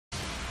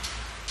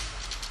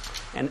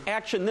And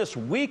action this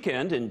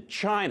weekend in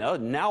China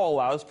now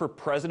allows for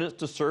presidents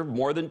to serve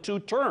more than 2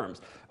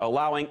 terms,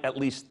 allowing, at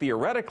least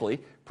theoretically,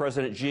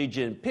 President Xi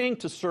Jinping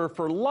to serve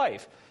for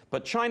life.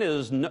 But China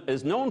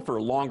is known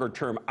for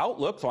longer-term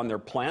outlooks on their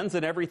plans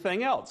and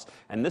everything else.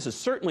 And this is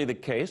certainly the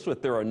case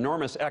with their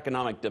enormous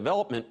economic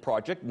development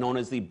project known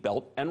as the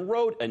Belt and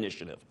Road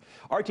Initiative.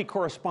 RT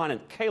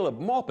correspondent Caleb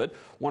Maupin,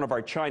 one of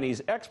our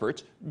Chinese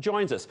experts,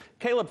 joins us.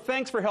 Caleb,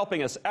 thanks for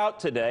helping us out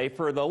today.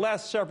 For the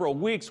last several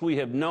weeks, we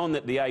have known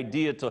that the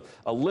idea to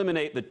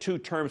eliminate the 2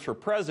 terms for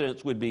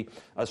presidents would be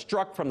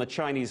struck from the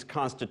Chinese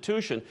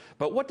constitution.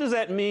 But what does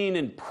that mean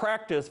in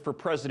practice for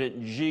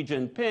President Xi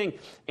Jinping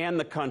and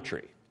the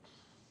country?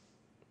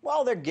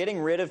 Well, they're getting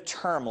rid of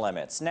term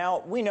limits.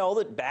 Now, we know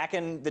that back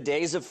in the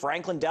days of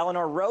Franklin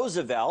Delano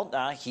Roosevelt,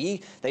 they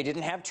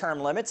didn't have term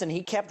limits, and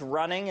he kept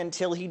running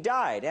until he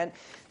died. And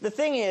the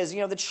thing is,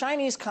 the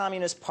Chinese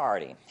Communist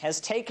Party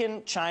has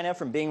taken China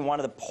from being one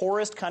of the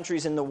poorest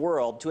countries in the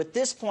world to, at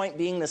this point,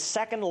 being the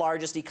 2nd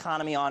largest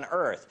economy on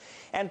Earth.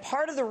 And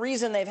part of the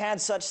reason they've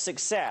had such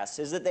success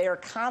is that they are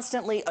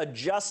constantly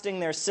adjusting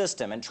their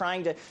system and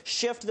trying to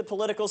shift the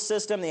political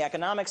system, the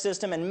economic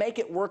system, and make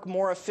it work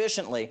more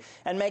efficiently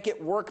and make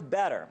it work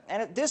better.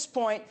 And at this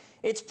point,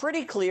 it's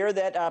pretty clear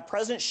that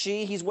President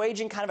Xi, he's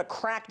waging kind of a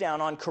crackdown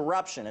on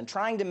corruption and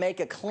trying to make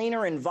a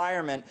cleaner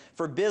environment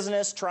for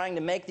business, trying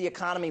to make the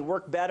economy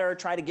work better,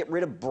 try to get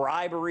rid of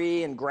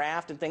bribery and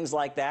graft and things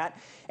like that,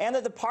 and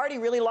that the party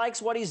really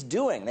likes what he's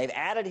doing. They've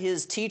added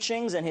his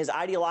teachings and his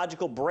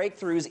ideological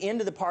breakthroughs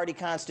into the party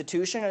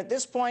constitution, and at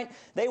this point,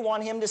 they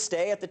want him to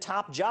stay at the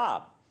top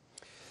job.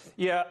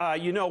 Yeah,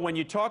 when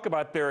you talk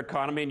about their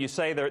economy and you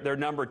say they're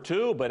number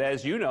 2, but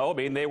as you know, I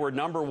mean, they were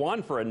number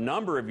 1 for a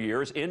number of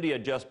years. India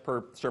just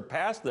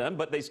surpassed them,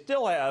 but they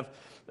still have,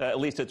 at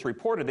least it's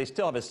reported, they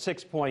still have a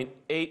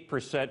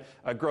 6.8%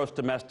 gross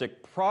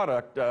domestic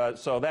product.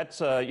 So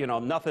that's,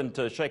 nothing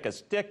to shake a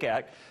stick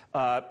at.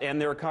 And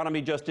their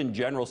economy just in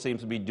general seems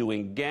to be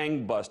doing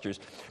gangbusters.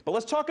 But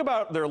let's talk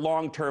about their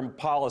long-term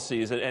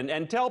policies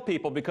and tell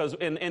people, because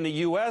in the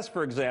U.S.,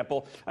 for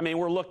example, I mean,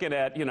 we're looking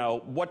at,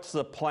 what's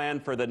the plan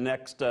for the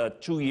next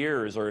 2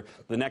 years or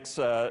the next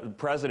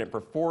president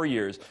for 4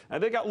 years.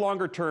 They got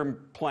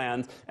longer-term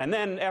plans. And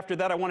then after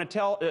that, I want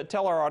to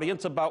tell our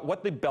audience about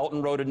what the Belt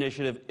and Road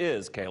Initiative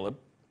is, Caleb.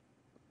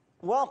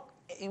 Well,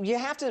 you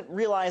have to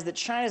realize that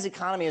China's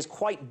economy is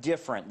quite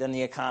different than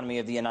the economy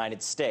of the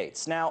United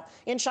States. Now,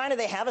 in China,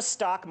 they have a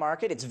stock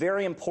market. It's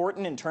very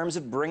important in terms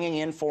of bringing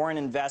in foreign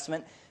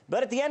investment.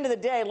 But at the end of the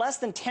day, less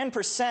than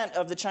 10%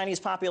 of the Chinese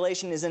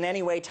population is in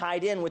any way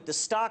tied in with the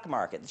stock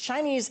market. The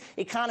Chinese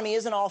economy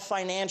isn't all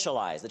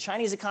financialized. The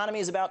Chinese economy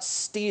is about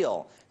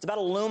steel. It's about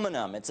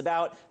aluminum. It's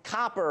about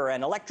copper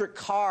and electric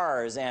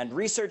cars and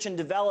research and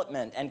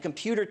development and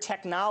computer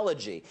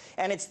technology.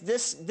 And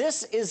this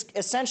is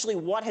essentially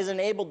what has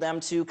enabled them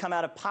to come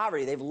out of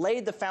poverty. They've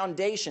laid the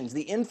foundations,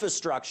 the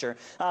infrastructure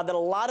that a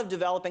lot of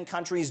developing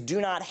countries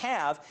do not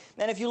have.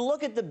 And if you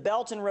look at the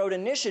Belt and Road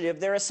Initiative,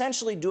 they're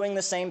essentially doing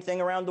the same thing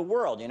around the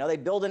world. They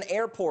build an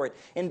airport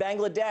in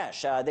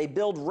Bangladesh. They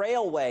build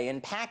railway in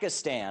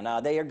Pakistan.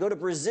 They go to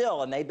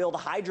Brazil and they build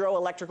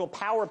hydroelectrical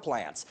power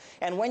plants.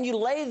 And when you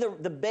lay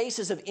the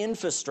basis of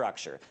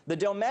infrastructure, the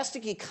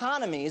domestic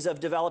economies of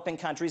developing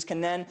countries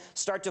can then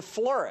start to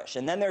flourish.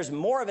 And then there's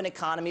more of an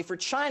economy for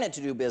China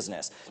to do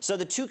business. So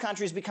the 2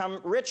 countries become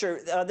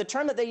richer. The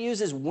term that they use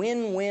is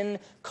win-win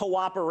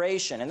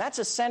cooperation. And that's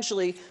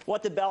essentially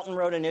what the Belt and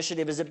Road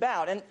Initiative is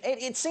about. And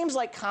it seems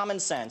like common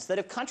sense that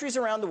if countries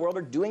around the world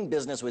are doing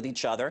business with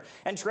each other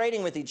and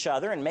trading with each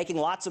other and making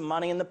lots of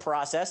money in the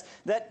process,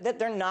 that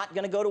they're not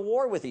going to go to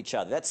war with each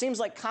other. That seems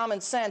like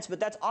common sense, but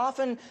that's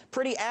often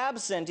pretty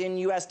absent in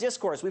U.S.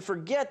 discourse. We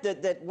forget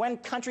that when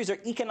countries are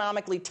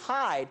economically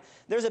tied,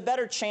 there's a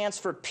better chance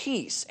for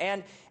peace.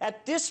 And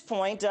at this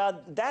point,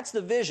 that's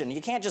the vision.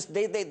 You can't just,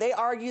 they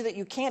argue that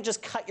you can't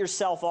just cut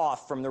yourself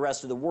off from the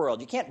rest of the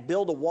world. You can't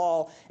build a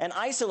wall and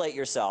isolate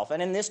yourself.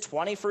 And in this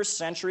 21st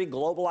century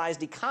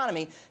globalized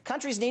economy,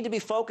 countries need to be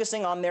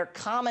focusing on their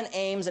common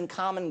aims and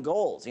common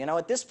goals.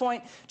 At this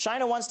point,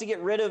 China wants to get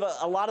rid of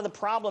a lot of the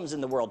problems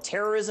in the world.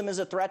 Terrorism is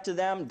a threat to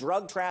them.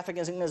 Drug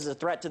trafficking is a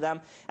threat to them.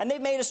 And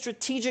they've made a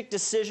strategic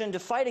decision to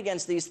fight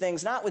against these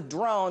things, not with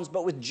drones,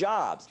 but with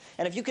jobs.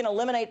 And if you can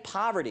eliminate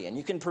poverty and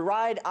you can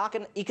provide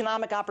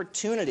economic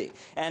opportunity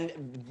and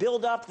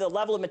build up the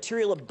level of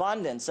material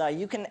abundance,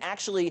 you can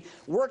actually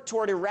work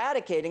toward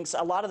eradicating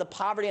a lot of the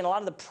poverty and a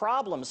lot of the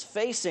problems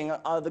facing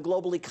the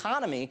global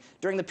economy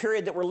during the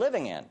period that we're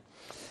living in.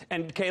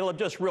 And Caleb,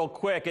 just real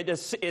quick,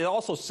 it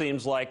also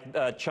seems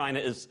like China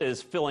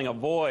is filling a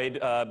void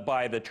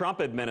by the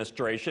Trump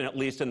administration, at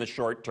least in the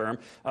short term,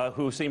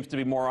 who seems to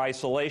be more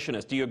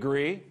isolationist. Do you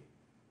agree?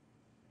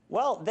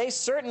 Well, they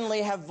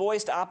certainly have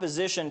voiced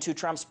opposition to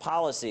Trump's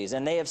policies,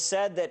 and they have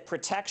said that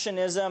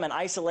protectionism and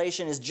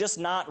isolation is just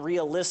not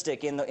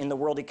realistic in the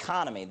world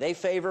economy. They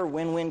favor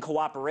win-win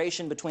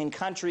cooperation between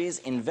countries,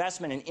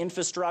 investment in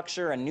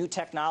infrastructure and new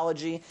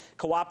technology,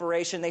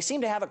 cooperation. They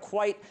seem to have a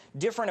quite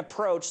different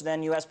approach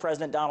than U.S.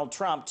 President Donald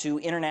Trump to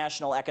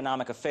international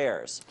economic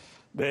affairs.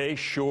 They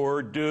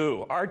sure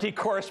do. RT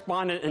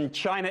correspondent and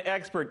China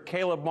expert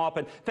Caleb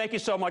Maupin, thank you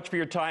so much for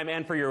your time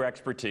and for your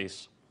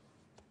expertise.